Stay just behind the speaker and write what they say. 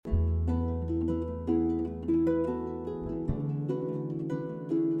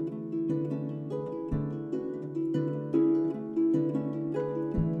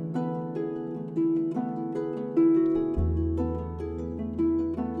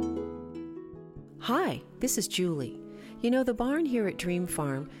Hi, this is Julie. You know, the barn here at Dream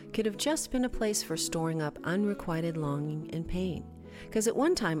Farm could have just been a place for storing up unrequited longing and pain. Because at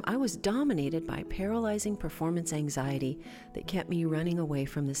one time I was dominated by paralyzing performance anxiety that kept me running away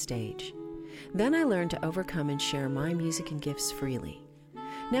from the stage. Then I learned to overcome and share my music and gifts freely.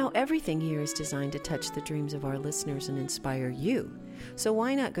 Now everything here is designed to touch the dreams of our listeners and inspire you. So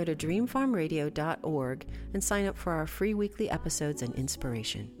why not go to dreamfarmradio.org and sign up for our free weekly episodes and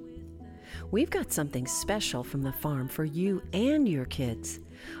inspiration. We've got something special from the farm for you and your kids.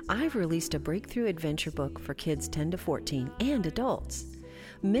 I've released a breakthrough adventure book for kids 10 to 14 and adults.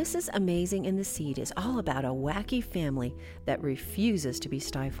 Mrs. Amazing and the Seed is all about a wacky family that refuses to be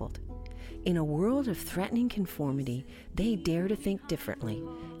stifled. In a world of threatening conformity, they dare to think differently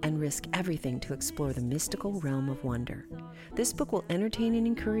and risk everything to explore the mystical realm of wonder. This book will entertain and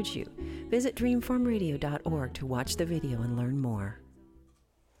encourage you. Visit dreamfarmradio.org to watch the video and learn more.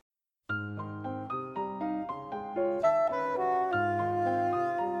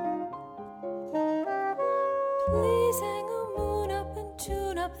 Please hang a moon up and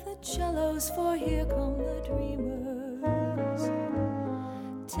tune up the cellos, for here come the dreamers.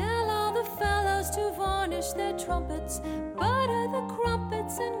 Tell all the fellows to varnish their trumpets, butter the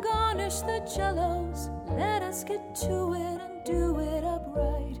crumpets and garnish the cellos. Let us get to it and do it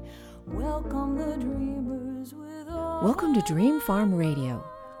upright. Welcome the dreamers with all. Welcome to Dream Farm Radio.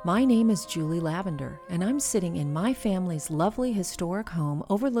 My name is Julie Lavender, and I'm sitting in my family's lovely historic home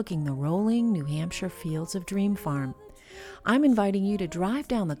overlooking the rolling New Hampshire fields of Dream Farm. I'm inviting you to drive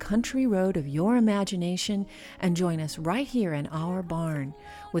down the country road of your imagination and join us right here in our barn,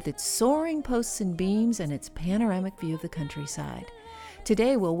 with its soaring posts and beams and its panoramic view of the countryside.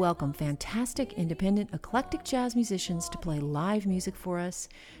 Today we'll welcome fantastic, independent, eclectic jazz musicians to play live music for us,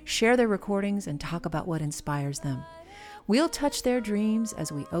 share their recordings, and talk about what inspires them. We'll touch their dreams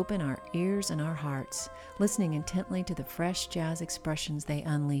as we open our ears and our hearts, listening intently to the fresh jazz expressions they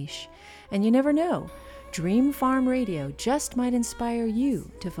unleash. And you never know, Dream Farm Radio just might inspire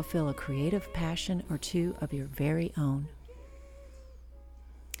you to fulfill a creative passion or two of your very own.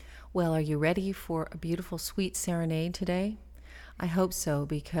 Well, are you ready for a beautiful, sweet serenade today? I hope so,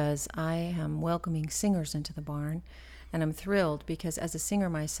 because I am welcoming singers into the barn. And I'm thrilled because as a singer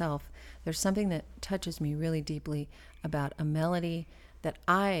myself, there's something that touches me really deeply about a melody that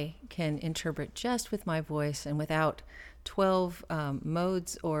I can interpret just with my voice and without 12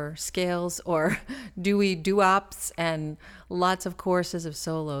 modes or scales or doo-wops and lots of choruses of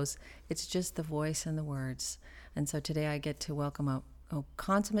solos. It's just the voice and the words. And so today I get to welcome a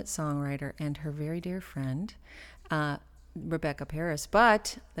consummate songwriter and her very dear friend, Rebecca Paris.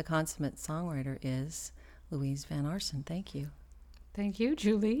 But the consummate songwriter is Louise Van Aarsen. Thank you. Thank you,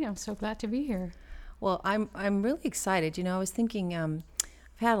 Julie. I'm so glad to be here. Well, I'm really excited. You know, I was thinking I've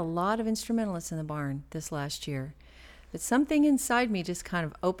had a lot of instrumentalists in the barn this last year, but something inside me just kind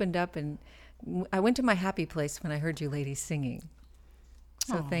of opened up, and I went to my happy place when I heard you ladies singing.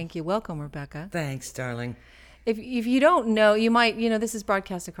 So Thank you. Welcome, Rebecca. Thanks, darling. If you don't know, you might, this is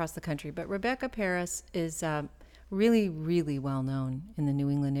broadcast across the country, but Rebecca Paris is really, really well known in the New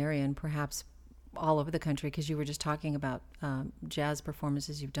England area and perhaps all over the country, because you were just talking about jazz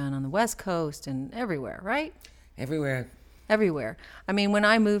performances you've done on the West Coast and everywhere, right? Everywhere. I mean, when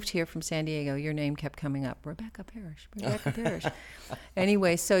I moved here from San Diego, your name kept coming up, Rebecca Parrish.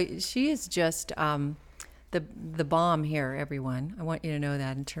 Anyway, so she is just the bomb here, everyone. I want you to know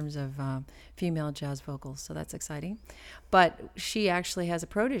that in terms of female jazz vocals, so that's exciting. But she actually has a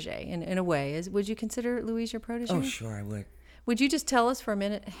protege in a way. Would you consider Louise your protege? Oh, sure, I would. Would you just tell us for a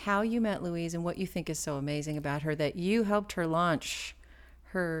minute how you met Louise and what you think is so amazing about her that you helped her launch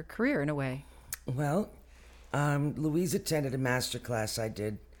her career in a way? Well, Louise attended a master class I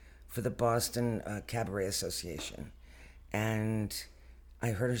did for the Boston Cabaret Association. And I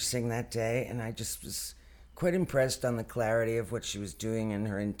heard her sing that day, and I just was quite impressed on the clarity of what she was doing and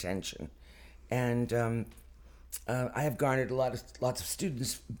her intention. And I have garnered lots of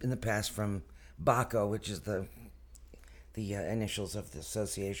students in the past from BACO, which is the initials of the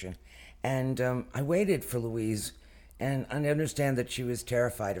association. And I waited for Louise, and I understand that she was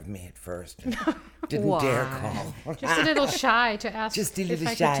terrified of me at first. Didn't dare call. Just a little shy to ask Just a if little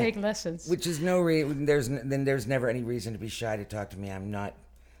I shy, could take lessons. Which is no reason. There's never any reason to be shy to talk to me. I'm not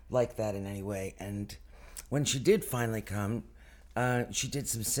like that in any way. And when she did finally come, she did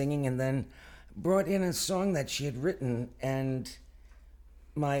some singing and then brought in a song that she had written. And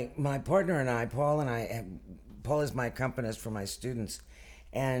my partner and I, Paul is my accompanist for my students,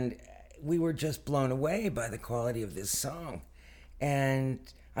 and we were just blown away by the quality of this song. And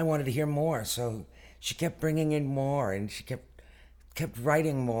I wanted to hear more, so she kept bringing in more, and she kept kept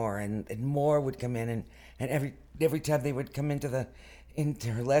writing more, and more would come in, and every time they would come into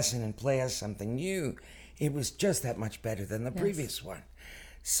her lesson and play us something new, it was just that much better than the previous one.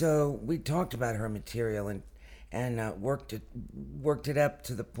 So we talked about her material and worked it up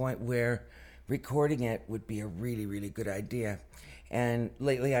to the point where recording it would be a really, really good idea. And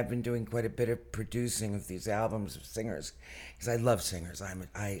lately I've been doing quite a bit of producing of these albums of singers, because I love singers. I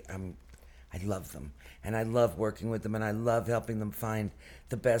love them, and I love working with them, and I love helping them find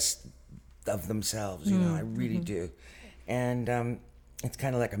the best of themselves. You know, I really do. And it's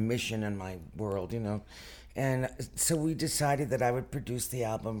kind of like a mission in my world, you know. And so we decided that I would produce the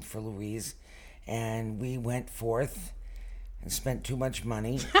album for Louise, and we went forth and spent too much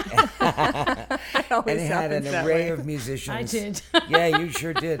money. And it had an array of musicians. I did. Yeah, you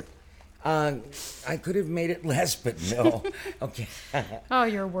sure did. I could have made it less, but no. Okay. Oh,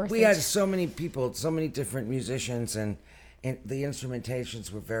 you're worth it. We had so many people, so many different musicians, and the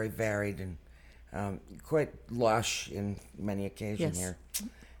instrumentations were very varied and quite lush in many occasions here.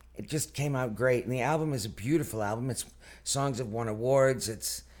 It just came out great, and the album is a beautiful album. Its songs have won awards.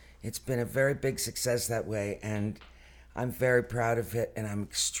 It's been a very big success that way, and I'm very proud of it, and I'm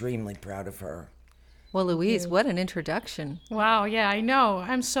extremely proud of her. Well, Louise, what an introduction. Wow, yeah, I know.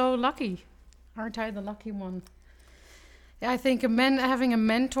 I'm so lucky. Aren't I the lucky one? Yeah, I think having a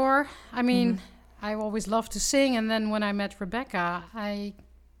mentor, I mean, I always loved to sing, and then when I met Rebecca,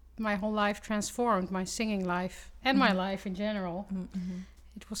 my whole life transformed, my singing life and my life in general.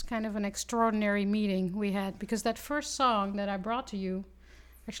 It was kind of an extraordinary meeting we had, because that first song that I brought to you,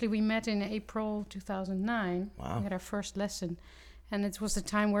 actually we met in April 2009. Wow. We had our first lesson. And it was the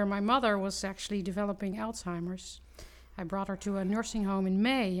time where my mother was actually developing Alzheimer's. I brought her to a nursing home in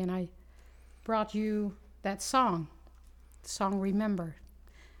May, and I brought you that song, the song Remember.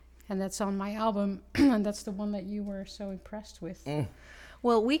 And that's on my album, and that's the one that you were so impressed with.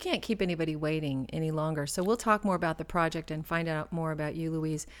 Well, we can't keep anybody waiting any longer, so we'll talk more about the project and find out more about you,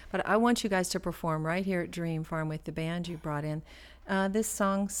 Louise. But I want you guys to perform right here at Dream Farm with the band you brought in this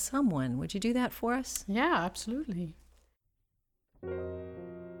song, Someone. Would you do that for us? Yeah, absolutely.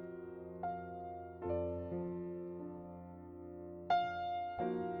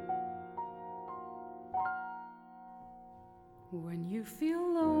 When you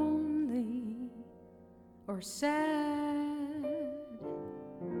feel lonely or sad,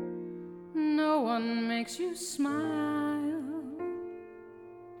 no one makes you smile.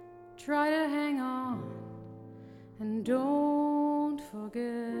 Try to hang on and don't forget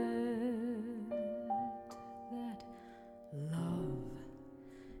that love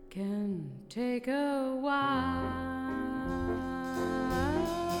can take a while.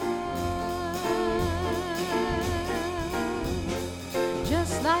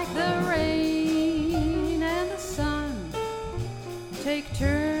 Just like the rain and the sun take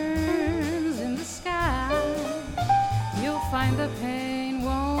turns in the sky, you'll find the pain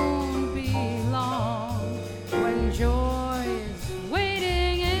won't be long when joy is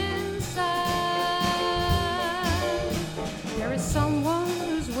waiting inside. There is someone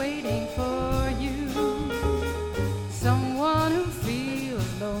who's waiting for you, someone who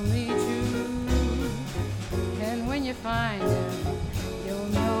feels lonely too. And when you find him, you'll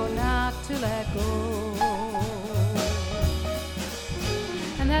know not to let go.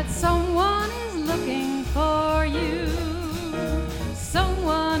 And that someone is looking for you,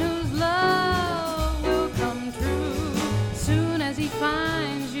 someone whose love will come true. Soon as he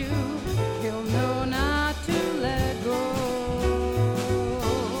finds you, he'll know not to let go.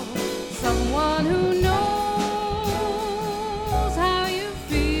 Someone who knows how you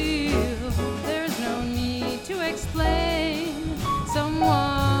feel, there's no need to explain.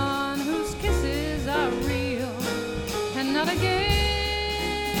 Someone whose kisses are real and not a game.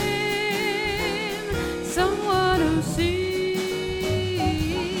 Someone who sees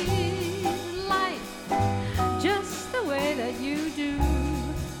life just the way that you do.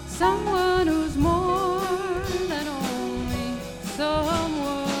 Someone who's more than only someone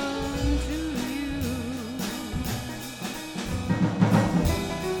to you.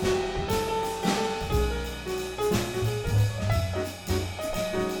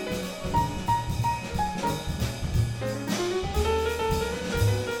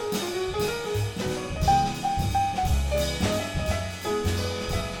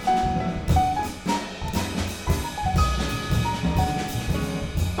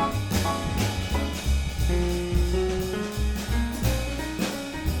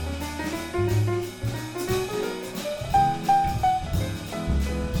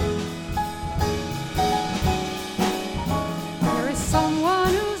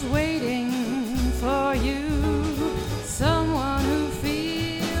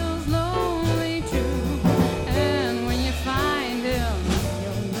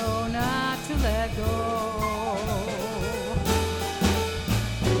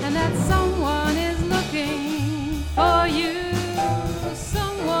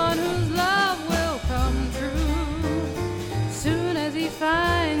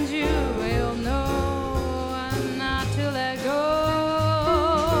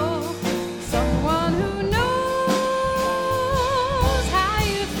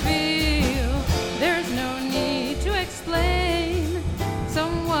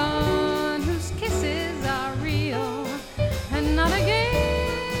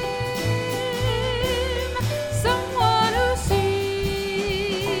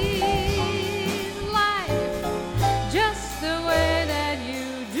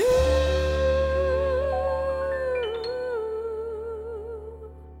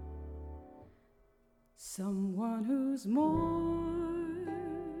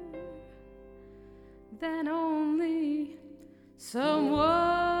 then only someone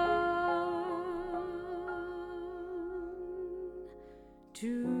to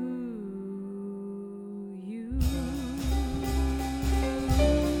you.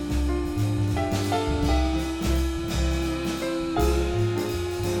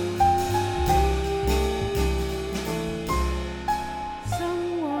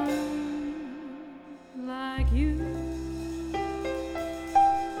 Someone like you.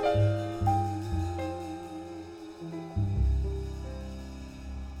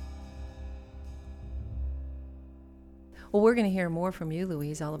 Well, we're going to hear more from you,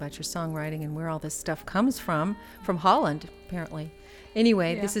 Louise, all about your songwriting and where all this stuff comes from Holland, apparently.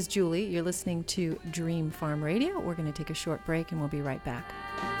 Anyway, This is Julie. You're listening to Dream Farm Radio. We're going to take a short break and we'll be right back.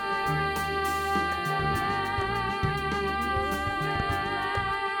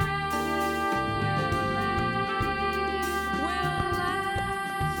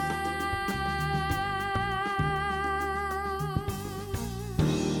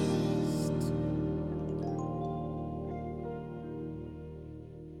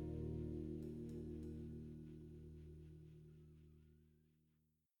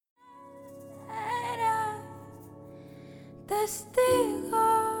 Testigo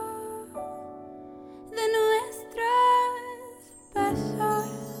de nuestros besos,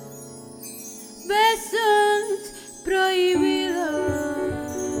 besos prohibidos.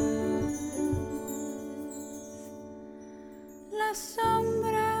 La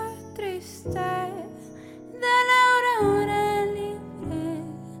sombra triste de la aurora libre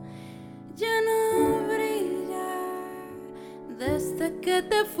ya no brilla desde que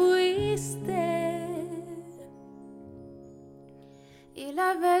te fuiste. Y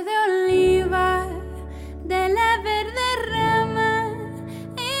la verde oliva de la verde rama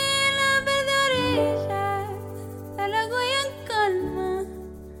y la verde orilla de la huella en calma,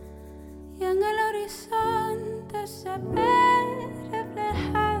 y en el horizonte se ve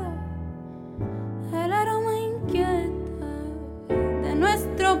reflejado el aroma inquieto de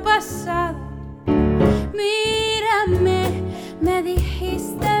nuestro pasado. Mírame, me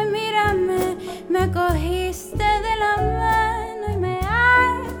dijiste, mírame, me cogiste de la mano y me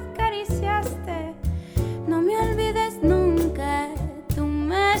acariciaste. No me olvides nunca, tú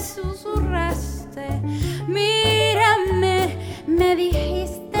me susurraste. Mírame, me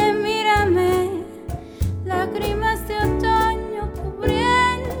dijiste, mírame, lágrimas de otoño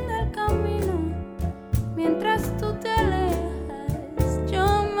cubriendo el camino. Mientras tú te alejas,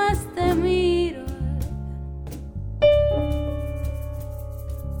 yo más te miro.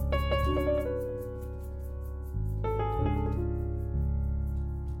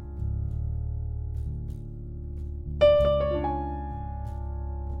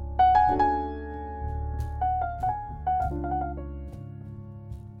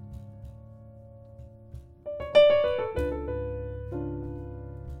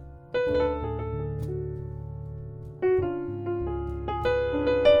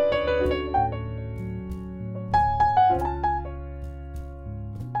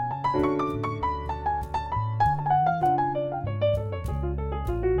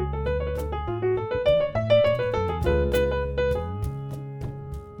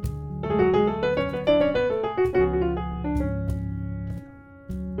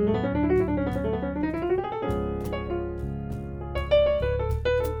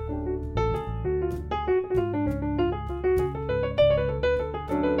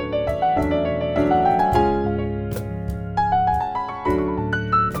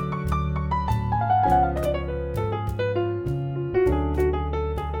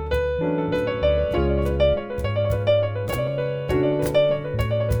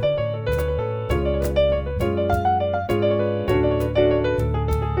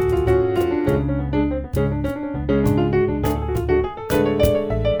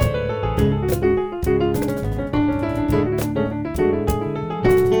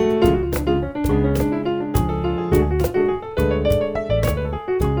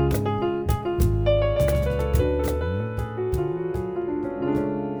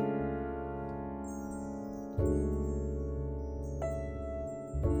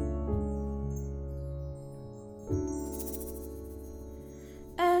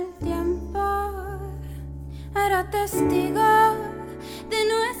 Testigo de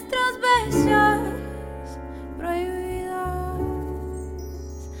nuestros besos prohibidos.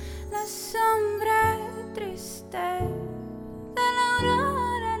 La sombra triste de la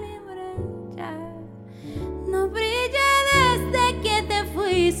aurora libre ya no brilla desde que te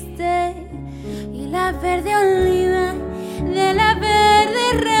fuiste. Y la verde oliva de la verde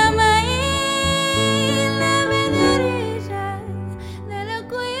rama y la verde orilla de la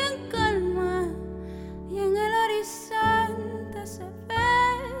cuya en calma,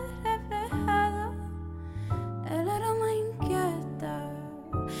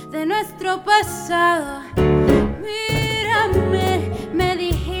 futuro pasado. Mírame, me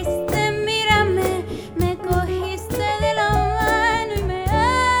dijiste, mírame, me cogiste de la mano y me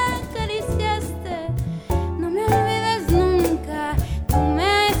acariciaste. No me olvides nunca, tú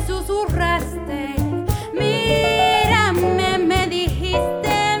me susurraste. Mírame, me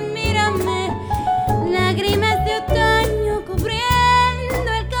dijiste, mírame, lágrimas de otoño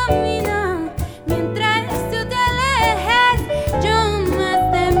cubriendo el camino. Mientras tú te alejas, yo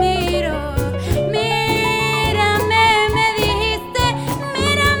más te miro. Mírame, me dijiste,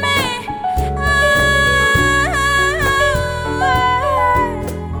 mírame.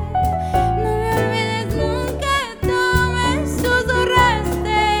 No me olvides nunca, tú me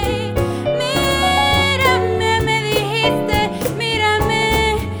susurraste. Mírame, me dijiste, mírame,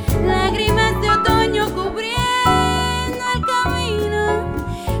 lágrimas de otoño cubriendo el camino.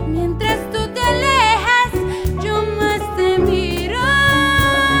 Mientras tú te alejas, yo más te miro.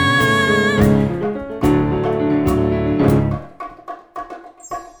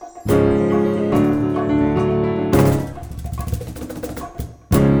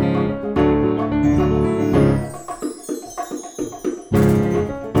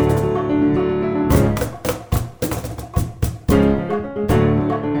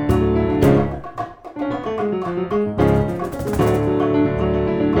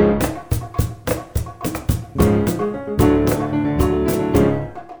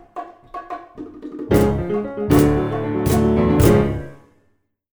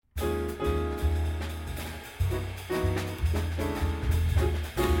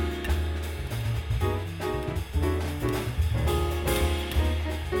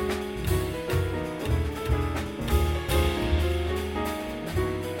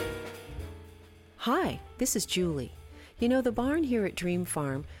 Hi, this is Julie. You know, the barn here at Dream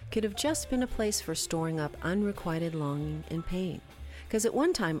Farm could have just been a place for storing up unrequited longing and pain. Because at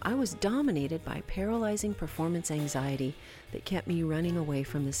one time I was dominated by paralyzing performance anxiety that kept me running away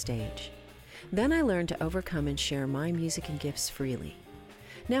from the stage. Then I learned to overcome and share my music and gifts freely.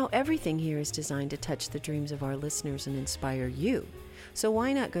 Now everything here is designed to touch the dreams of our listeners and inspire you. So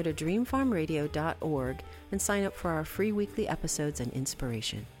why not go to dreamfarmradio.org and sign up for our free weekly episodes and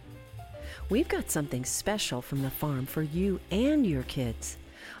inspiration. We've got something special from the farm for you and your kids.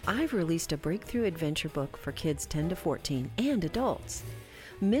 I've released a breakthrough adventure book for kids 10 to 14 and adults.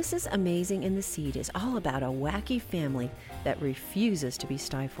 Mrs. Amazing and the Seed is all about a wacky family that refuses to be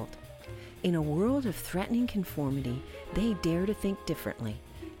stifled. In a world of threatening conformity, they dare to think differently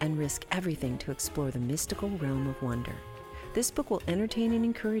and risk everything to explore the mystical realm of wonder. This book will entertain and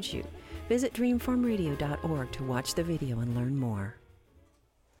encourage you. Visit dreamfarmradio.org to watch the video and learn more.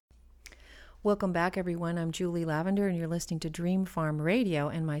 Welcome back, everyone. I'm Julie Lavender, and you're listening to Dream Farm Radio.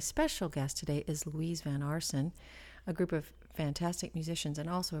 And my special guest today is Louise Van Aarsen, a group of fantastic musicians, and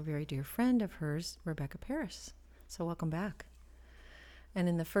also a very dear friend of hers, Rebecca Paris. So welcome back. And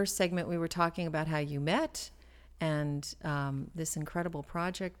in the first segment, we were talking about how you met and this incredible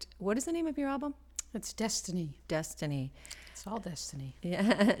project. What is the name of your album? It's Destiny. Destiny. It's all destiny.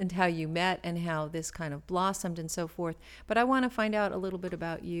 Yeah, and how you met and how this kind of blossomed and so forth. But I want to find out a little bit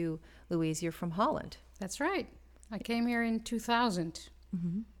about you, Louise. You're from Holland. That's right. I came here in 2000.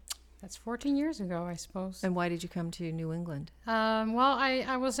 Mm-hmm. That's 14 years ago, I suppose. And why did you come to New England? Well,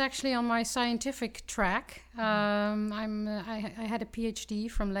 I was actually on my scientific track. I had a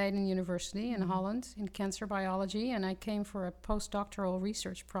PhD from Leiden University in Holland in cancer biology, and I came for a postdoctoral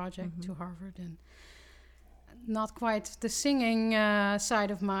research project to Harvard. And not quite the singing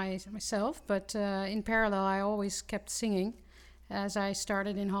side of myself, but in parallel, I always kept singing. As I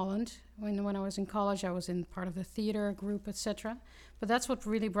started in Holland, when I was in college, I was in part of the theater group, etc. But that's what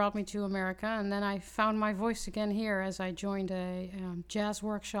really brought me to America. And then I found my voice again here as I joined a jazz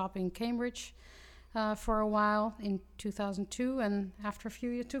workshop in Cambridge for a while in 2002. And after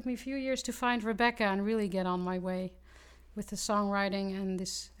it took me a few years to find Rebecca and really get on my way with the songwriting and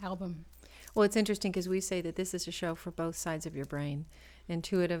this album. Well, it's interesting because we say that this is a show for both sides of your brain,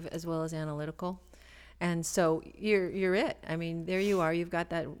 intuitive as well as analytical. And so you're it. I mean, there you are. You've got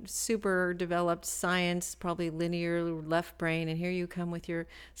that super developed science, probably linear left brain, and here you come with your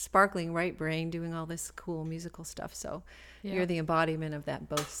sparkling right brain doing all this cool musical stuff. So you're the embodiment of that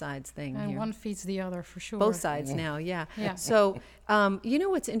both sides thing. And here. One feeds the other for sure. Both sides now, yeah. So you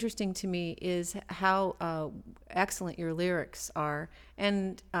know what's interesting to me is how excellent your lyrics are.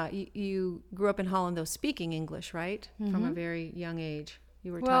 And you grew up in Holland, though, speaking English, right? Mm-hmm. From a very young age.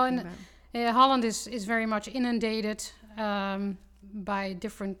 You were talking about. Holland is very much inundated by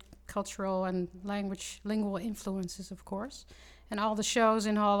different cultural and lingual influences, of course. And all the shows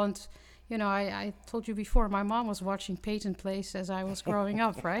in Holland, you know, I told you before, my mom was watching Peyton Place as I was growing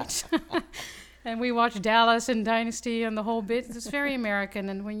up, right? And we watched Dallas and Dynasty and the whole bit. It's very American.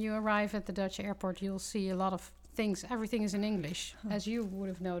 And when you arrive at the Dutch airport, you'll see a lot of things. Everything is in English, as you would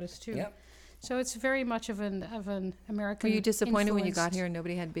have noticed too. Yep. So it's very much of an American. Were you disappointed when you got influenced- here and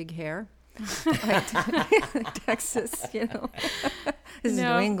nobody had big hair? Like Texas, you know. This is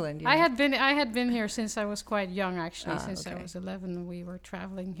No, New England. You I know. had been here since I was quite young, actually. Since I okay. was 11, we were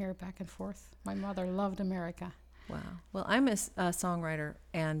traveling here back and forth. My mother loved America. Wow. Well, I'm a songwriter,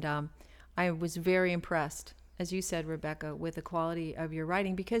 and I was very impressed, as you said, Rebecca, with the quality of your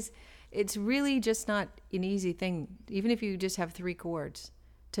writing, because it's really just not an easy thing, even if you just have 3 chords,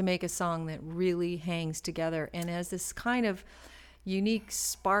 to make a song that really hangs together and has this kind of unique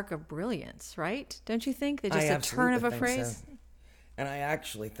spark of brilliance, right? Don't you think? That just I a turn of a absolutely think phrase? so. And I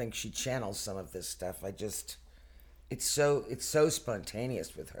actually think she channels some of this stuff. It's so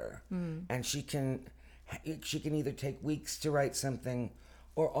spontaneous with her, and she can either take weeks to write something,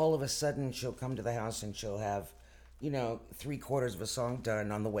 or all of a sudden she'll come to the house and she'll have, 3/4 of a song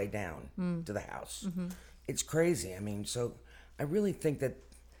done on the way down to the house. It's crazy. I mean, so I really think that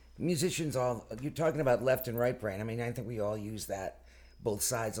musicians you're talking about left and right brain. I mean, I think we all use that, both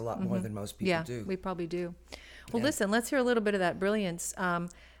sides, a lot more than most people Yeah, do. we probably do. Well, Yeah. listen, let's hear a little bit of that brilliance.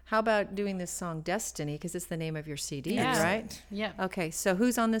 How about doing this song Destiny, because it's the name of your CD, Yeah. right? Yeah. Okay, so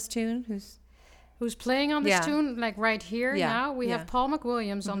who's on this tune? Who's playing on this Yeah. tune, like right here Yeah, now? We yeah. have Paul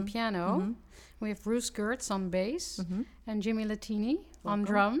McWilliams on piano. We have Bruce Gertz on bass. And Jimmy Latini on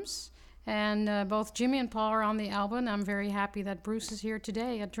drums. And both Jimmy and Paul are on the album. I'm very happy that Bruce is here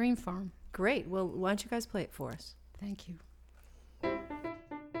today at Dream Farm. Great. Well, why don't you guys play it for us? Thank you.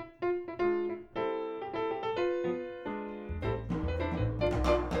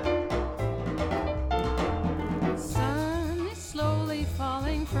 Sun is slowly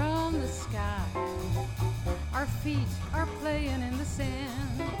falling from the sky. Our feet are playing in the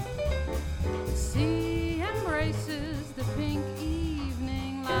sand. The sea embraces the pink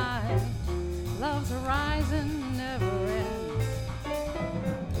evening light. Love's horizon never ends.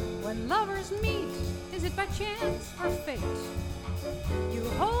 When lovers meet, is it by chance or fate? You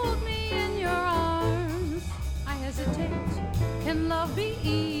hold me in your arms. I hesitate. Can love be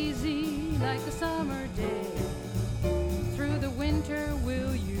easy like a summer day? Through the winter,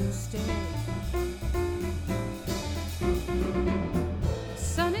 will you stay? The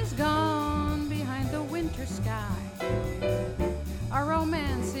sun is gone behind the winter sky. Our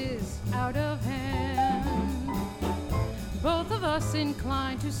romance is out of hand. Both of us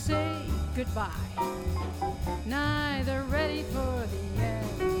inclined to say goodbye, neither ready for the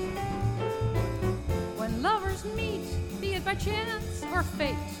end. When lovers meet, be it by chance or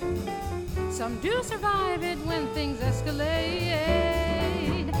fate, some do survive it when things escalate.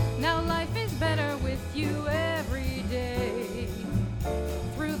 Now life is better with you every day.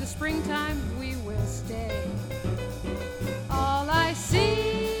 Through the springtime we will stay. All I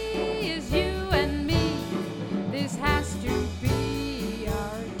see is you and me. This has to be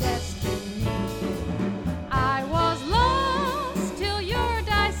our destiny. I was lost till your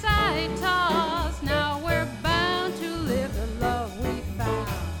side tossed. Now we're bound to live the love we found.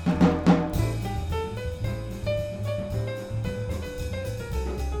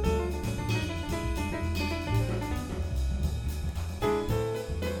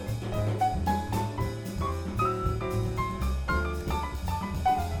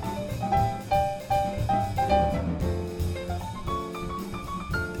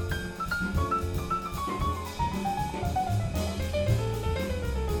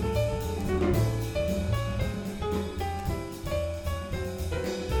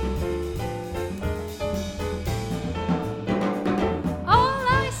 All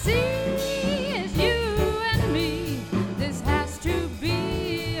I see is you and me. This has to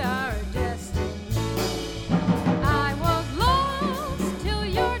be our destiny. I was lost till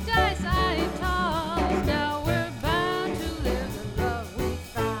your dice I tossed. Now we're bound to live the love we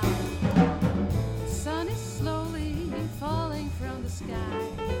found. The sun is slowly falling from the sky.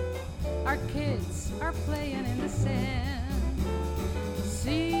 Our kids are playing in the sand. The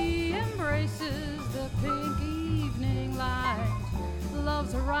sea embraces the pink evening light.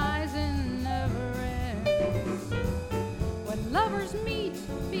 Love's horizon never ends. When lovers meet,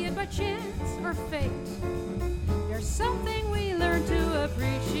 be it by chance or fate, there's something we learn to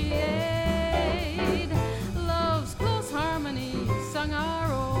appreciate. Love's close harmony sung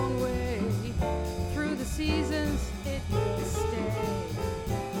our own way. Through the seasons it will stay.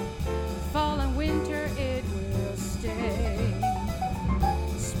 Fall and winter it will stay.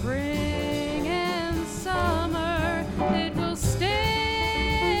 Spring and summer it will stay.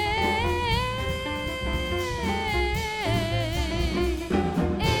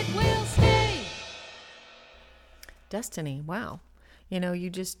 Destiny. Wow. You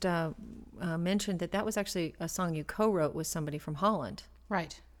just mentioned that was actually a song you co-wrote with somebody from Holland.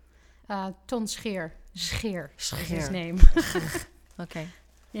 Right. Ton Scheer. Scheer is his name. Okay.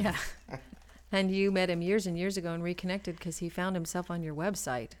 Yeah. And you met him years and years ago and reconnected because he found himself on your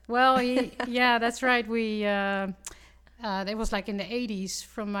website. Well, yeah, that's right. We it was like in the 80s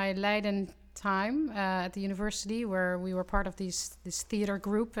from my Leiden time at the university where we were part of this theater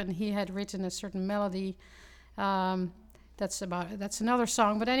group, and he had written a certain melody. That's another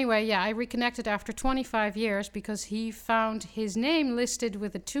song. But anyway, yeah, I reconnected after 25 years because he found his name listed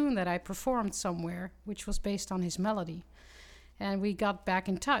with a tune that I performed somewhere, which was based on his melody. And we got back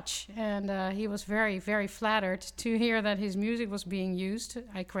in touch, and he was very, very flattered to hear that his music was being used.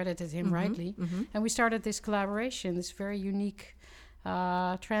 I credited him rightly. Mm-hmm. And we started this collaboration, this very unique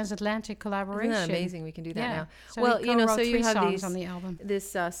transatlantic collaboration. Isn't that amazing? We can do that now. So well, so you have these on the album.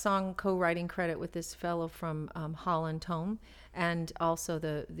 This song co-writing credit with this fellow from Holland, Tom, and also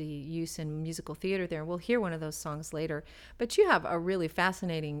the use in musical theater there. We'll hear one of those songs later. But you have a really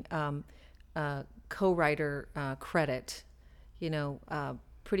fascinating co-writer credit.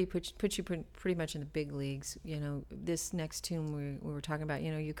 Put you pretty much in the big leagues. This next tune we were talking about.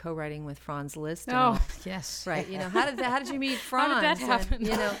 You co-writing with Franz Liszt. Oh, yes. Right. How did you meet Franz? How did that happen?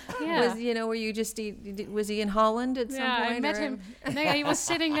 Were you just was he in Holland at some point? I met him. He was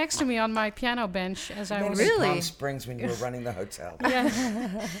sitting next to me on my piano bench as I was really Palm Springs when you were running the hotel. Yeah.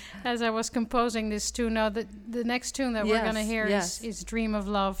 As I was composing this tune. Now the next tune that we're gonna hear is "Dream of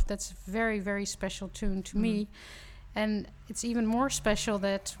Love." That's a very, very special tune to me. And it's even more special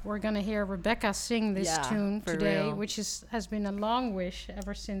that we're going to hear Rebecca sing this tune today, real. Which has been a long wish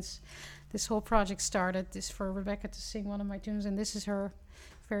ever since this whole project started, is for Rebecca to sing one of my tunes, and this is her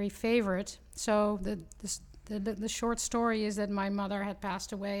very favorite. So the short story is that my mother had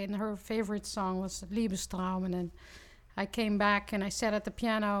passed away, and her favorite song was Liebestraum, and then I came back and I sat at the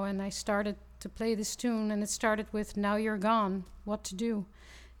piano and I started to play this tune, and it started with "Now You're Gone, What to Do?"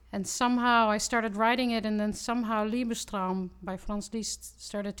 And somehow I started writing it, and then somehow Liebestraum by Franz Liszt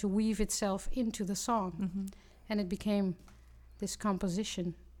started to weave itself into the song. Mm-hmm. And it became this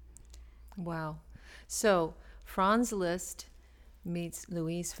composition. Wow. So Franz Liszt meets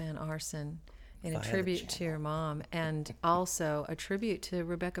Louise Van Aarsen in a tribute to your mom, and also a tribute to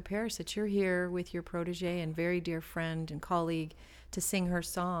Rebecca Paris, that you're here with your protege and very dear friend and colleague to sing her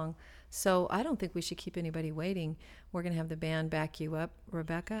song. So I don't think we should keep anybody waiting. We're going to have the band back you up,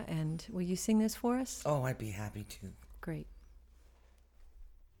 Rebecca, and will you sing this for us? Oh, I'd be happy to. Great.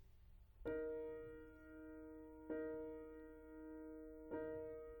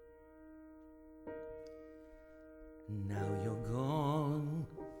 Now you're gone,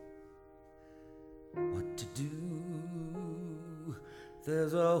 what to do?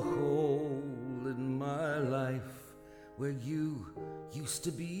 There's a hole in my life where you used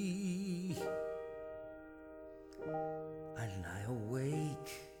to be. I lie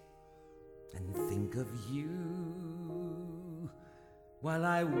awake and think of you while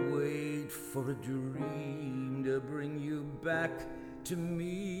I wait for a dream to bring you back to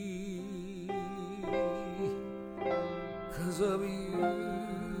me. 'Cause of you,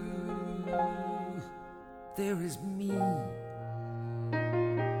 there is me.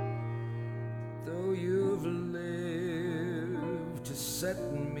 Though you've lived to set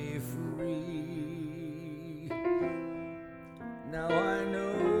me free, now I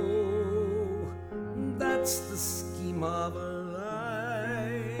know that's the scheme of a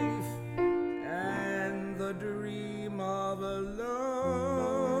life and the dream of a love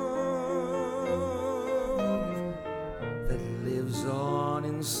that lives on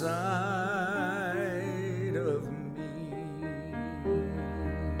inside of me.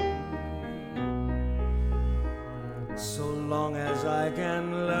 So long as I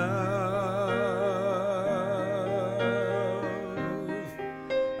can love,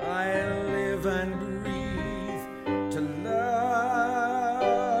 I live and breathe to love,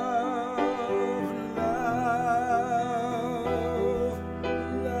 love,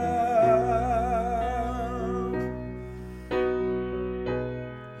 love.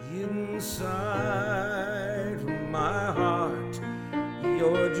 Inside my heart,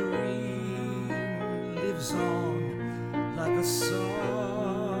 your dream lives on like a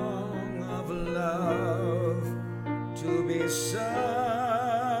song of love to be sung,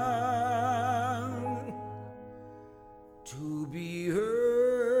 to be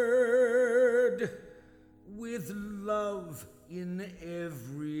heard, with love in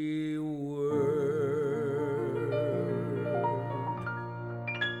every word.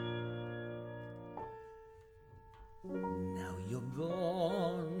 Now you're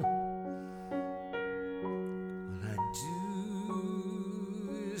gone, I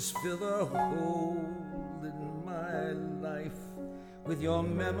Please fill a hole in my life with your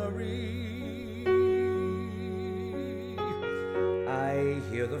memory. I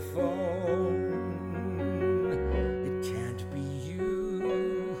hear the phone. It can't be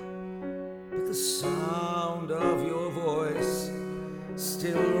you, but the sound of your voice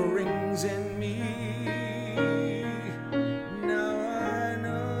still rings in me. Now I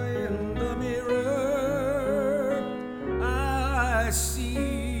know in the mirror I see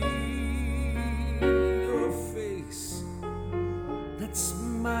your face that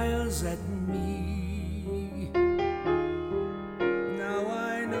smiles at me. Now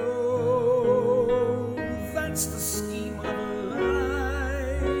I know that's the scheme of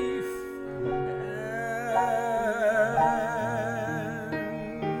life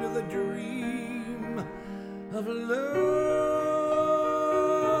and the dream of love.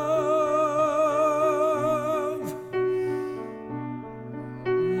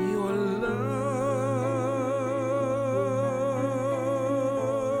 Your love,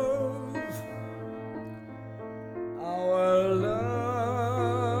 our love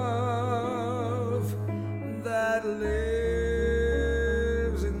that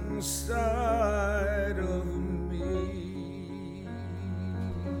lives inside of me.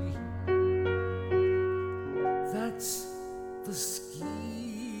 That's the scheme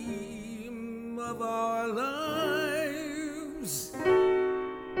of our lives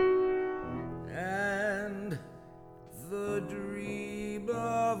and the dream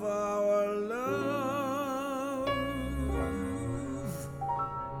of our love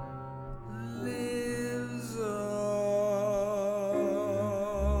lives on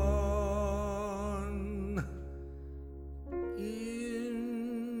in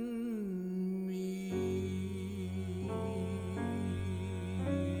me.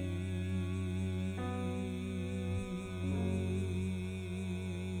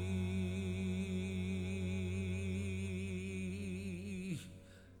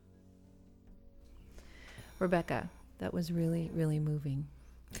 Rebecca, that was really, really moving.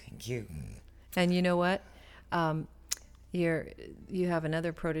 Thank you. And you know what? You have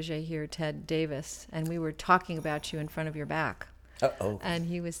another protege here, Ted Davis, and we were talking about you in front of your back. Uh-oh. And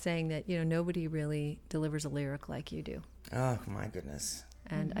he was saying that, nobody really delivers a lyric like you do. Oh, my goodness.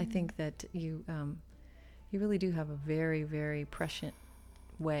 And I think that you really do have a very, very prescient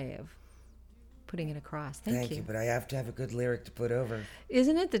way of putting it across. Thank you. But I have to have a good lyric to put over.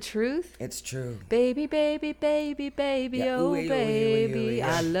 Isn't it the truth? It's true. Baby, baby, baby, baby, Yeah, oh, ooh, ooh, ooh, baby, ooh, ooh,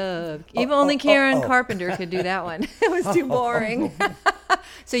 yeah. I love. Even only Karen Carpenter could do that one. It was too boring.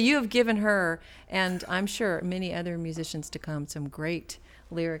 So you have given her, and I'm sure many other musicians to come, some great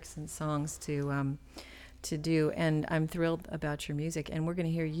lyrics and songs to do. And I'm thrilled about your music. And we're going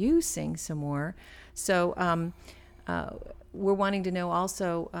to hear you sing some more. So we're wanting to know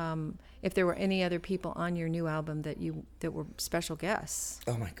also if there were any other people on your new album that were special guests.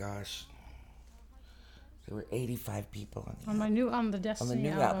 Oh, my gosh. There were 85 people on the On the Destiny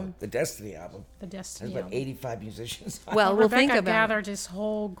album. The Destiny album. The Destiny There's about album. 85 musicians. Well, we'll Rebecca think about gathered this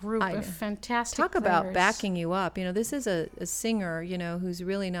whole group I know. of fantastic Talk about players. backing you up. This is a singer, who's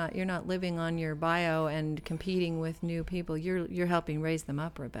really you're not living on your bio and competing with new people. You're helping raise them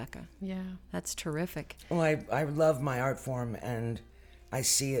up, Rebecca. Yeah. That's terrific. Well, I love my art form, and I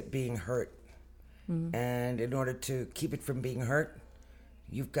see it being hurt. Mm. And in order to keep it from being hurt,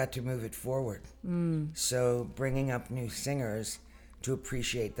 you've got to move it forward. So bringing up new singers to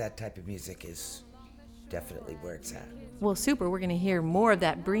appreciate that type of music is definitely where it's at. Well, super. We're going to hear more of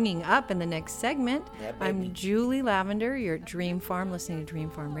that bringing up in the next segment. Yeah, baby. I'm Julie Lavender. You're at Dream Farm, listening to Dream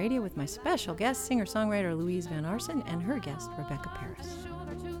Farm Radio with my special guest, singer-songwriter Louise Van Arsen, and her guest, Rebecca Paris.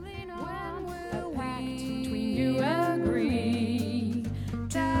 Between you agree,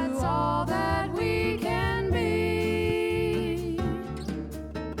 that's all that we can be.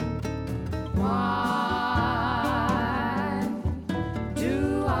 Why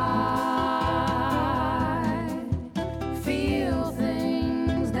do I feel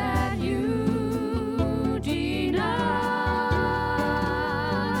things that you deny?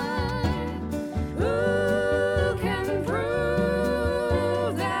 Who can prove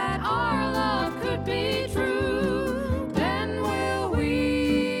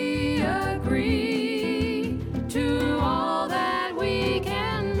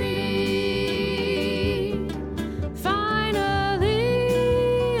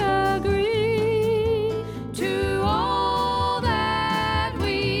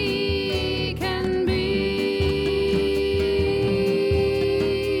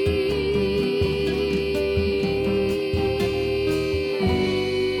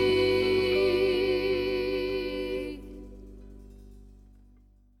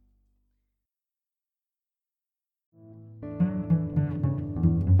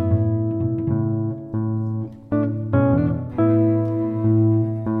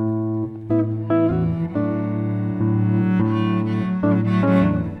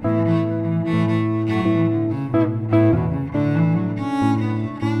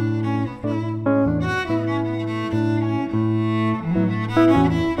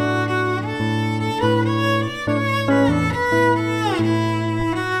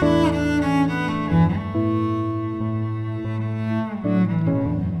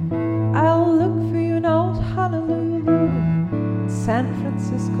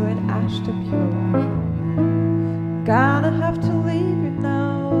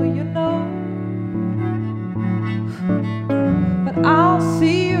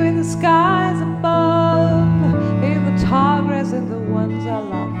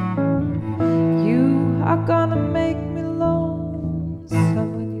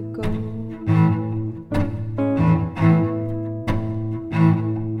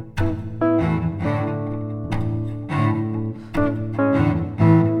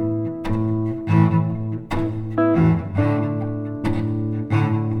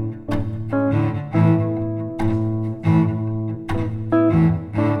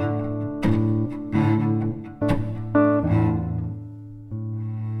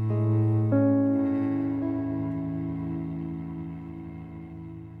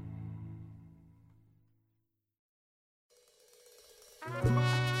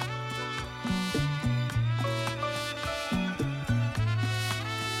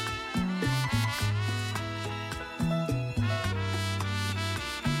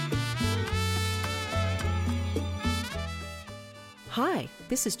Hi,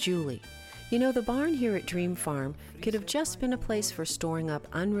 this is Julie. You know, the barn here at Dream Farm could have just been a place for storing up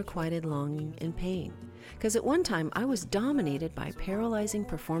unrequited longing and pain. Because at one time I was dominated by paralyzing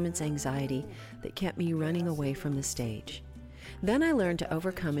performance anxiety that kept me running away from the stage. Then I learned to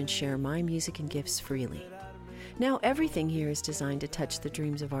overcome and share my music and gifts freely. Now everything here is designed to touch the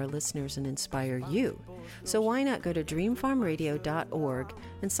dreams of our listeners and inspire you. So why not go to dreamfarmradio.org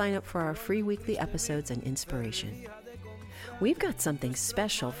and sign up for our free weekly episodes and inspiration. We've got something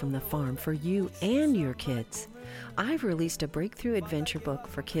special from the farm for you and your kids. I've released a breakthrough adventure book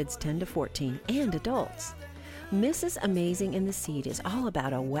for kids 10 to 14 and adults. Mrs. Amazing in the Seed is all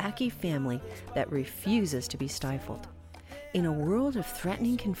about a wacky family that refuses to be stifled. In a world of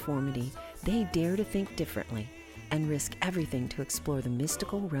threatening conformity, they dare to think differently and risk everything to explore the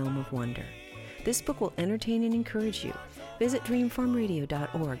mystical realm of wonder. This book will entertain and encourage you. Visit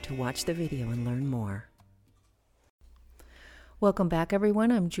dreamfarmradio.org to watch the video and learn more. Welcome back,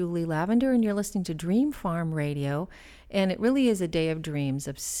 everyone. I'm Julie Lavender, and you're listening to Dream Farm Radio. And it really is a day of dreams,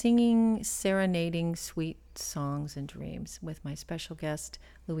 of singing, serenading sweet songs and dreams with my special guest,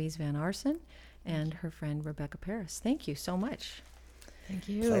 Louise Van Arsen, and her friend, Rebecca Paris. Thank you so much. Thank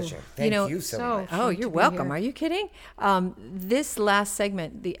you. Pleasure. Thank you so much. Oh, you're welcome. Are you kidding? This last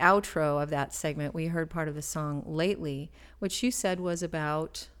segment, the outro of that segment, we heard part of the song Lately, which you said was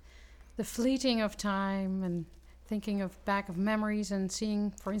about The fleeting of time and thinking back of memories and seeing,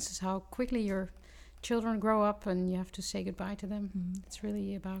 for instance, how quickly your children grow up and you have to say goodbye to them. Mm-hmm. It's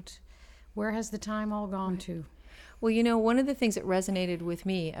really about where has the time all gone to. Well, you know, one of the things that resonated with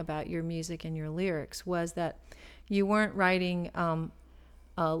me about your music and your lyrics was that you weren't writing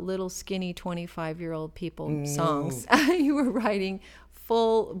little skinny 25-year-old people songs. You were writing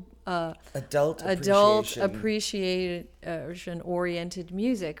full adult appreciation-oriented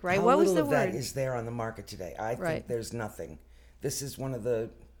music, right? How what was little the of word? That is there on the market today? I Right. think there's nothing. This is one of the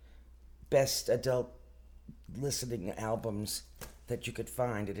best adult listening albums that you could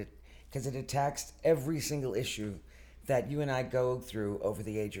find. Because it attacks every single issue that you and I go through over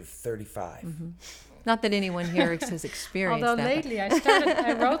the age of 35. Mm-hmm. Not that anyone here has experienced Although that. lately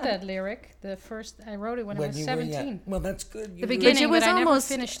I wrote that lyric. I wrote it when I was 17. Well, that's good. The beginning, was but I never almost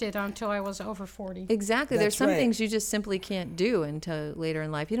finished it until I was over 40. Exactly. There's That's some right. things you just simply can't do until later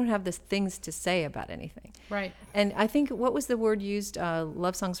in life. You don't have the things to say about anything. Right. And I think, what was the word used?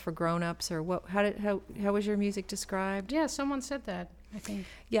 Love songs for grown-ups, or what? How was your music described? Yeah, someone said that, I think.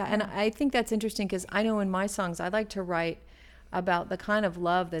 Yeah, and I think that's interesting because I know in my songs I like to write about the kind of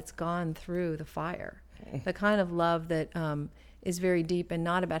love that's gone through the fire, the kind of love that is very deep and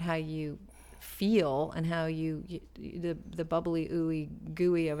not about how you feel and how the bubbly, ooey,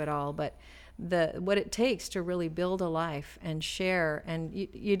 gooey of it all, but what it takes to really build a life and share, and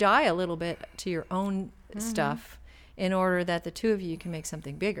you die a little bit to your own stuff in order that the two of you can make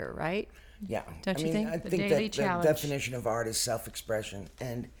something bigger, right? Yeah. Don't you think? I The think daily that the challenge. definition of art is self-expression.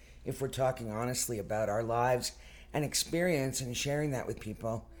 And if we're talking honestly about our lives and experience and sharing that with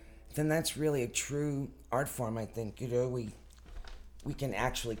people, then that's really a true art form, I think. You know, we can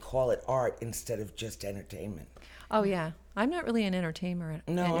actually call it art instead of just entertainment. Oh, yeah. I'm not really an entertainer.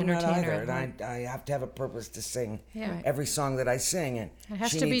 No, I'm not either. And I have to have a purpose to sing Yeah. Right. every song that I sing. And It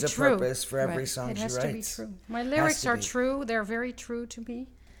has she to be needs a true. purpose for every Right. song It she has writes. to be true. My lyrics to are be. true. They're very true to me.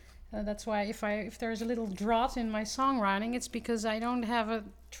 That's why if there's a little drought in my songwriting, it's because I don't have a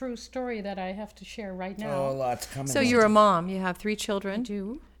true story that I have to share right now. Oh, lots coming. So you're a mom. You have 3 children I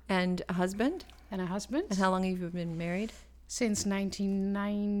do. and a husband. And a husband. And how long have you been married? Since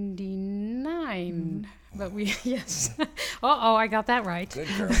 1999. But yes. I got that right. Good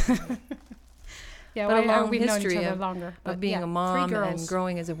girl. Yeah, But a long we've known history each other of, longer. of But being yeah, a mom 3 and girls.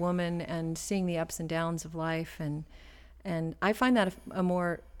 growing as a woman and seeing the ups and downs of life. And I find that a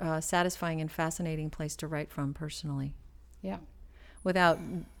more satisfying and fascinating place to write from personally, Yeah. without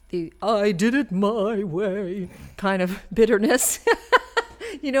the I did it my way kind of bitterness.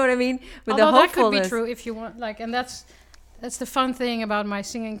 You know what I mean? With Although the that could be hopefulness. true if you want, and that's the fun thing about my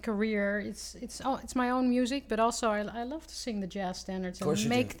singing career. It's my own music, but also I love to sing the jazz standards Of course and you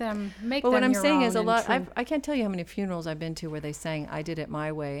make do. them But what I'm your saying is own a and lot. true. I can't tell you how many funerals I've been to where they sang "I Did It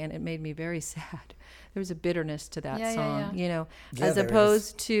My Way," and it made me very sad. There was a bitterness to that Yeah, song, yeah. you know, Yeah, as there is.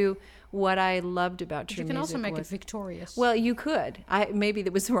 opposed to what I loved about But your you can music also make was, it victorious. Well, you could. Maybe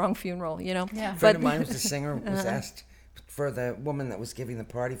that was the wrong funeral, you know. Yeah. A friend of But mine who's a singer was asked for the woman that was giving the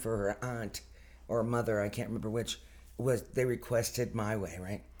party for her aunt or mother, I can't remember which, they requested My Way,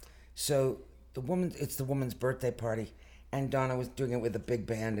 right? So it's the woman's birthday party, and Donna was doing it with a big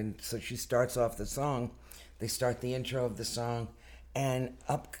band, and so she starts off the song. They start the intro of the song, and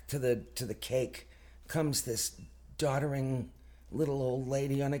up to the cake comes this doddering little old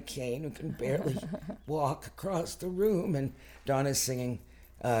lady on a cane who can barely walk across the room, and Donna's singing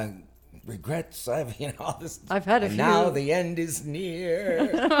regrets, all this. I've had a and few. Now the end is near,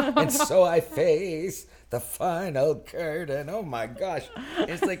 and so I face the final curtain. Oh my gosh.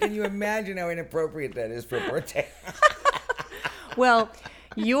 It's like, can you imagine how inappropriate that is for a birthday? Well,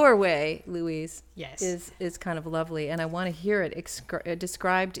 Your Way, Louise, Yes. is kind of lovely, and I want to hear it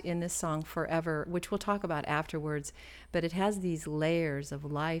described in this song Forever, which we'll talk about afterwards, but it has these layers of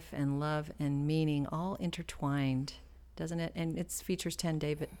life and love and meaning all intertwined, doesn't it? And it features Ted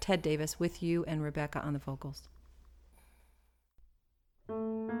Davis with you and Rebecca on the vocals.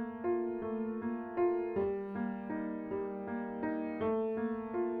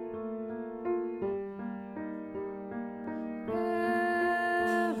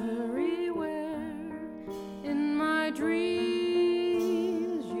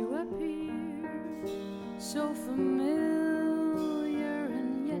 Dreams you appear, so familiar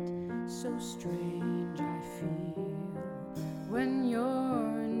and yet so strange I feel when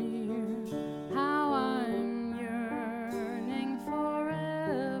you're near. How I'm yearning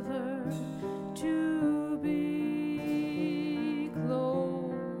forever to be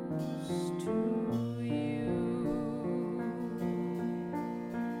close to you.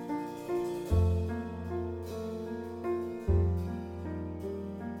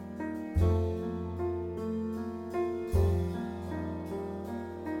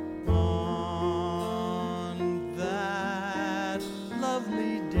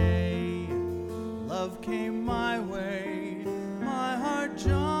 Came my way, my heart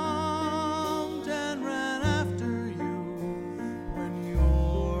jumped and ran after you when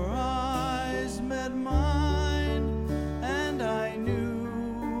your eyes met mine, and I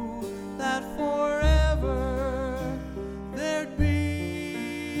knew that forever there'd be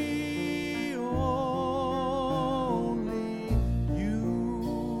only you.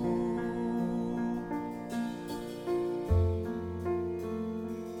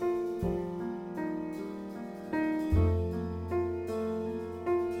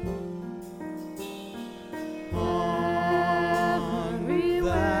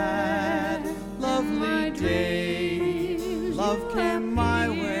 Love came my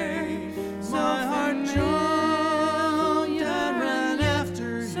way, my heart jumped and ran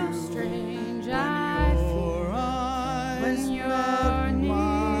after you. So strange I feel when you're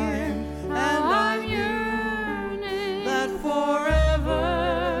near. How I'm yearning that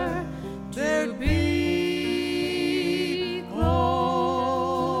forever to be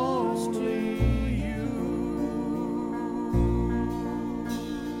close to you.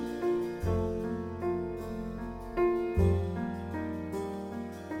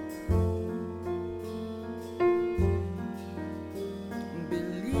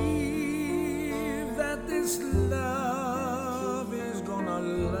 Believe that this love is gonna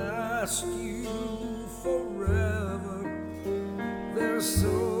last you forever. There's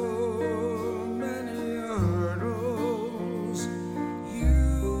so many hurdles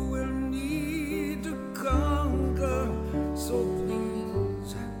you will need to conquer. So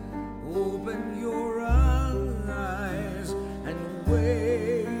please open your eyes and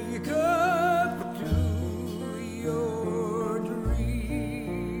wake up to your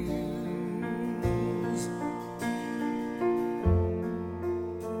dreams.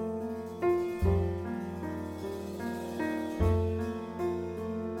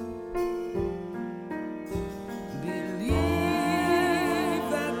 Believe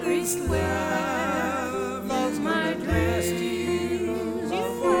that this love is my dreams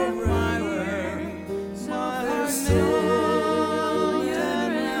forever. There's so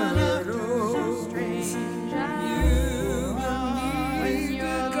many hurdles strange I you will need to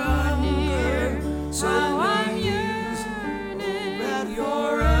conquer. So I'm please yearning open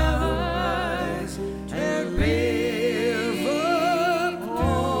your eyes and live up to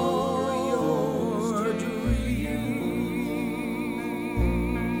your dreams.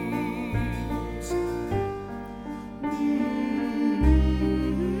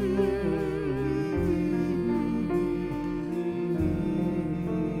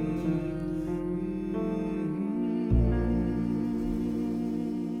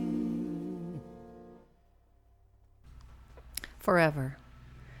 Forever.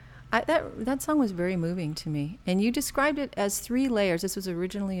 That song was very moving to me, and you described it as 3 layers. This was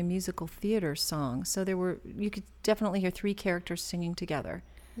originally a musical theater song, so you could definitely hear 3 characters singing together.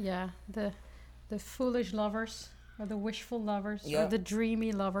 Yeah, the foolish lovers or the wishful lovers, Yeah. or the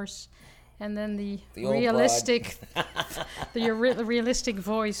dreamy lovers, and then the old realistic, the realistic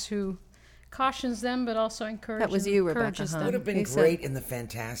voice who cautions them, but also encourages. That was you, Rebecca, encourages huh? them. Would have been He said- great in the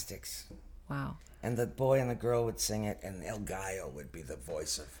Fantastics. Wow. And the boy and the girl would sing it, and El Gallo would be the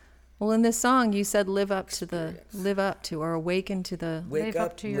voice of Well, in this song, you said live up to, or awaken to the, Wake Live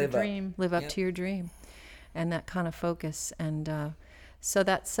up to your live up. dream. live up Yep. to your dream, and that kind of focus. And so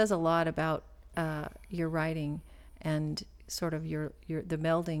that says a lot about your writing and sort of your the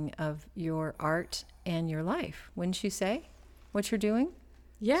melding of your art and your life. Wouldn't you say what you're doing?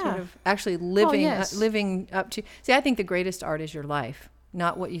 Yeah. Sort of actually living yes. living up to. See, I think the greatest art is your life,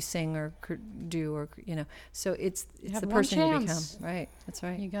 not what you sing or do, or So it's have the one person you become. chance. Right. That's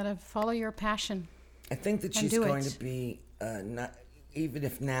right. You gotta follow your passion. I think that And she's do going it. to be not, even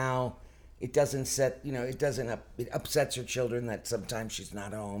if now it doesn't it upsets her children that sometimes she's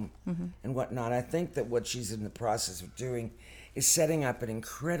not home and whatnot. I think that what she's in the process of doing is setting up an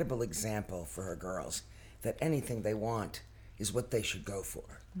incredible example for her girls, that anything they want is what they should go for.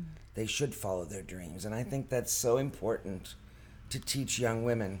 They should follow their dreams. And I think that's so important to teach young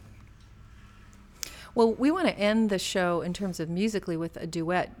women. Well, we want to end the show in terms of musically with a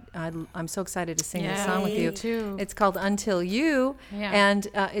duet. I'm so excited to sing this Yeah, song with me you. too. It's called Until You, Yeah. and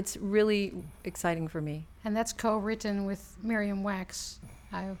it's really exciting for me. And that's co-written with Miriam Wax.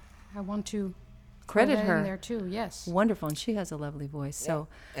 I want to Credit throw that in her. there too. Yes. Wonderful, and she has a lovely voice. So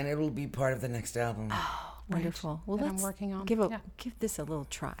And it will be part of the next album. wonderful. Well, That I'm let's working on. give Yeah. this a little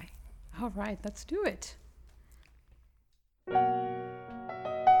try. All right, let's do it.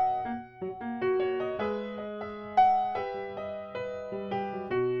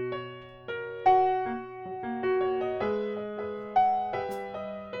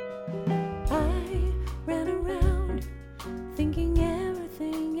 I ran around thinking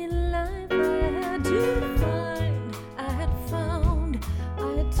everything in life I had to find, I had found.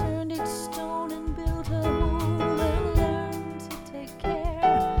 I had turned each stone and built a home and learned to take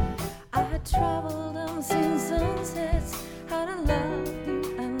care. I had traveled and seen sunsets, had a love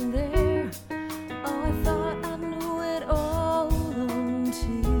here and there. Oh, I thought I knew it all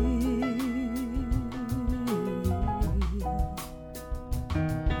until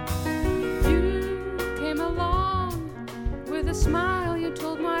You came along with a smile. You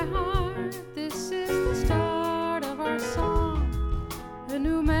told my heart this is the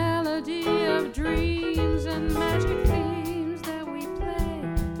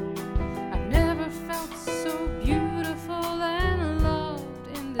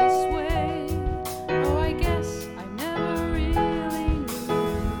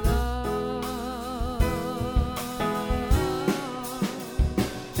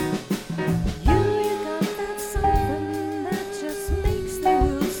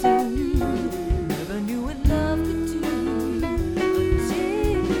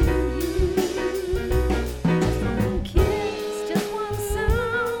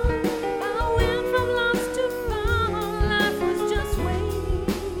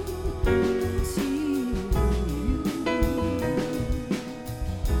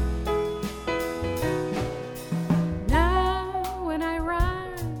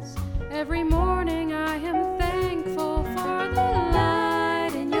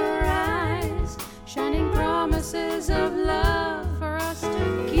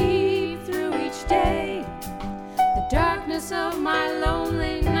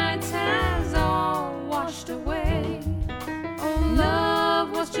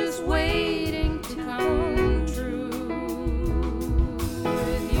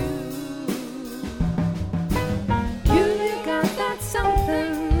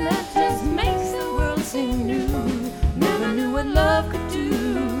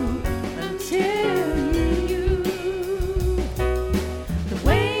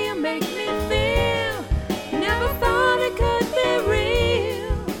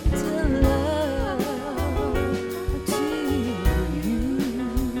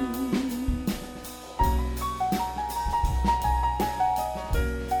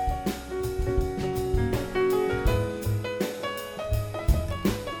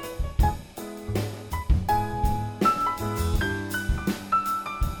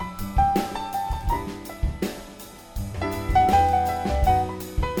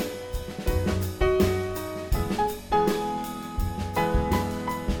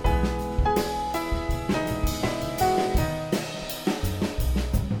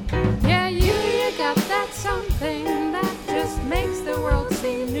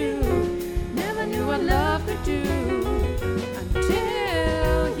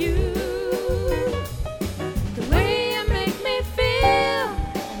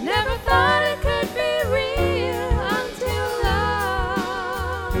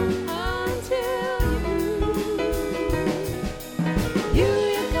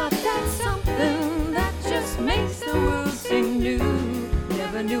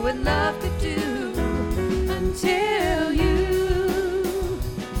love could do until you.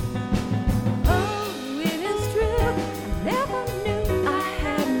 Oh, it is true, I never knew I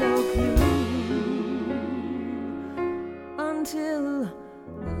had no clue until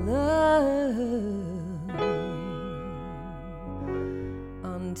love,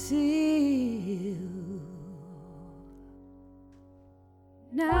 until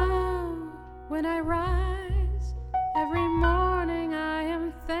Now, when I rise every morning, I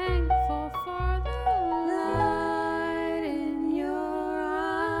am thankful for the light in your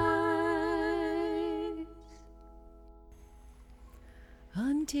eyes.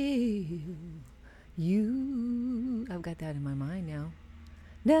 Until you. I've got that in my mind now.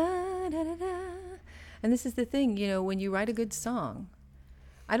 Da, da, da, da. And this is the thing, you know, when you write a good song,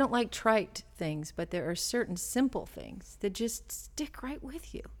 I don't like trite things, but there are certain simple things that just stick right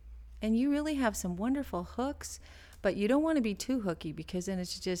with you. And you really have some wonderful hooks, but you don't want to be too hooky because then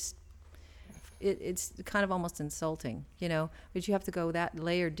it's just, it's kind of almost insulting, you know, but you have to go that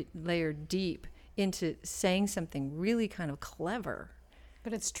layer deep into saying something really kind of clever.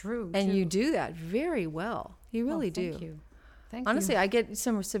 But it's true. And too. you do that very well. You really do. Thank you. Thank Honestly, you. I get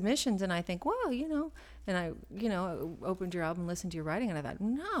some submissions and I think, well, you know, and I opened your album, listened to your writing, and I thought,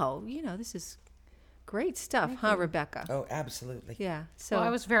 no, you know, this is great stuff, Rebecca? Oh, absolutely. Yeah. So Well, I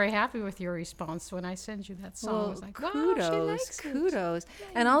was very happy with your response when I sent you that song. I was like, wow, she likes it. kudos.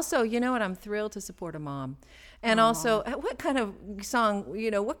 And also, you know what? I'm thrilled to support a mom. And also, what kind of song, you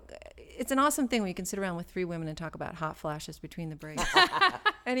know, it's an awesome thing when you can sit around with three women and talk about hot flashes between the breaks. My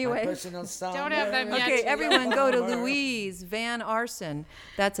Anyway. personal song. Don't have them yet. Okay, everyone go to Louise Van Arsen.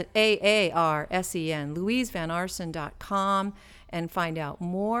 That's at AARSEN, louisevanarsen.com, and find out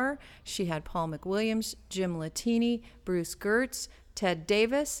more. She had Paul McWilliams, Jim Latini, Bruce Gertz, Ted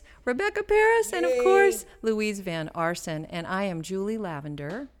Davis, Rebecca Paris, and of course, Louise Van Arsen. And I am Julie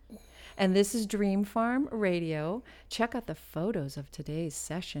Lavender. And this is Dream Farm Radio. Check out the photos of today's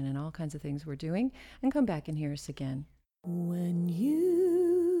session and all kinds of things we're doing, and come back and hear us again. when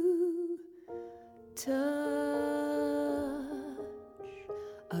you touch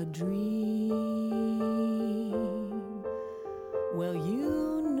a dream. Well,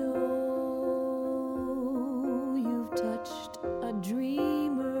 you know you've touched a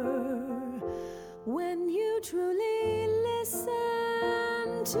dreamer when you truly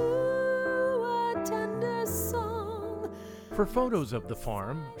listen to a tender song. For photos of the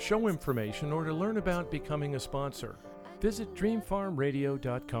farm, show information, or to learn about becoming a sponsor, visit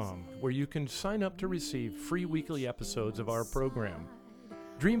dreamfarmradio.com, where you can sign up to receive free weekly episodes of our program.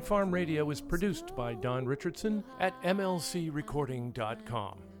 Dream Farm Radio is produced by Don Richardson at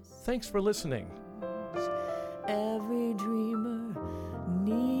mlcrecording.com. Thanks for listening. Every dreamer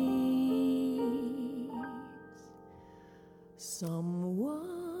needs someone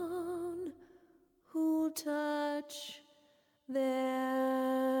who'll touch their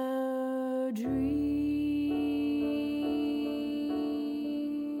dream.